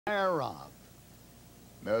Fire off.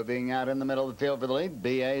 Moving out in the middle of the field for the lead,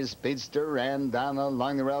 BA Speedster, and down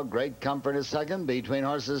along the rail, Great Comfort is second. Between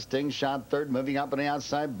horses, Sting Shot third. Moving up on the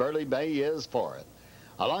outside, Burley Bay is fourth.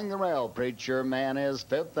 Along the rail, Preacher Man is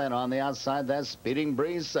fifth, and on the outside, that's Speeding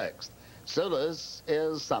Breeze sixth. Sulis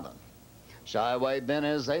is seventh. Shy Away Ben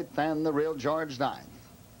is eighth, and the Real George ninth.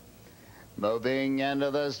 Moving into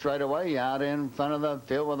the straightaway, out in front of the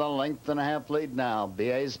field with a length and a half lead now.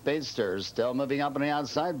 BA Speedster still moving up on the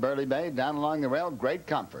outside. Burley Bay down along the rail. Great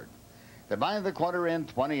Comfort. They're by the quarter in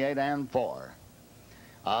 28 and 4.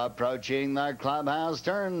 Approaching the clubhouse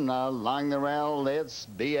turn along the rail, it's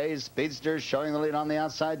BA Speedster showing the lead on the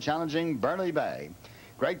outside, challenging Burley Bay.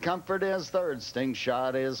 Great Comfort is third. Sting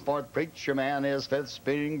Shot is fourth. Preacher Man is fifth.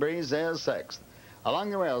 Speeding Breeze is sixth. Along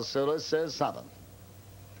the rail, Sulis is seventh.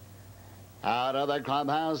 Out of the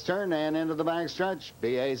clubhouse turn and into the backstretch,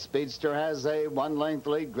 BA Speedster has a one-length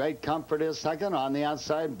lead. Great Comfort is second. On the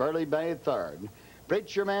outside, Burley Bay third.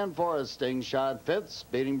 Preacher Man fourth. Sting Shot fifth.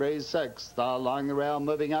 Speeding Breeze sixth. Along the rail,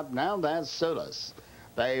 moving up now, that's Sulis.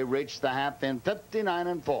 They reach the half in 59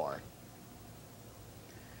 and 4.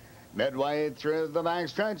 Midway through the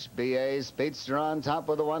backstretch, BA Speedster on top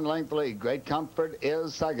with a one-length lead. Great Comfort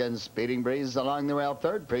is second. Speeding Breeze along the rail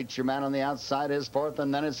third. Preacher Man on the outside is fourth,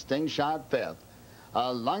 and then it's Sting Shot fifth.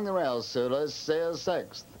 Along the rail, Sulis is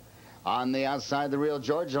sixth. On the outside, the Real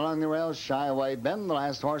George. Along the rail, Shy Away Ben, the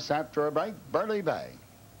last horse after a break, Burley Bay.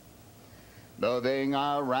 Moving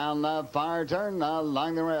around the far turn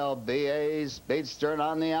along the rail, BA Speedster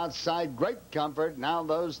on the outside, Great Comfort. Now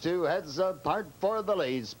those two heads apart for the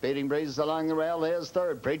lead. Speeding Breeze along the rail is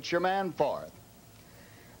third. Preacher Man fourth.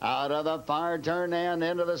 Out of the far turn and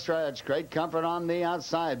into the stretch, Great Comfort on the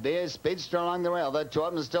outside. BA Speedster along the rail. The two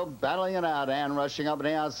of them still battling it out and rushing up on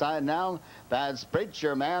the outside now. That's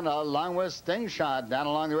Preacher Man along with Sting Shot down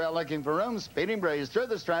along the rail looking for room. Speeding Breeze through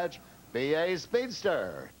the stretch. BA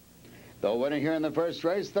Speedster. The winner here in the first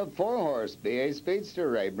race, the 4-horse BA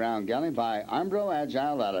Speedster, Ray Brown Galley by Armbro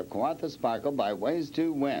Agile out of Kawartha Sparkle by Ways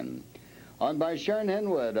to Win. Owned by Sharon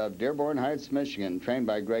Henwood of Dearborn Heights, Michigan, trained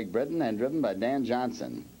by Greg Britton and driven by Dan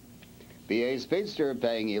Johnson. BA Speedster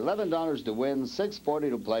paying $11 to win,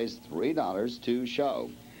 $6.40 to place, $3 to show.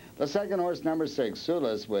 The second horse, number 6,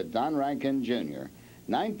 Sulis with Don Rankin Jr.,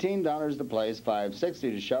 $19 to place, $5.60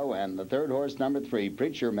 to show, and the third horse, number 3,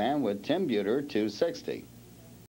 Preacher Man with Tim Buter, $2.60.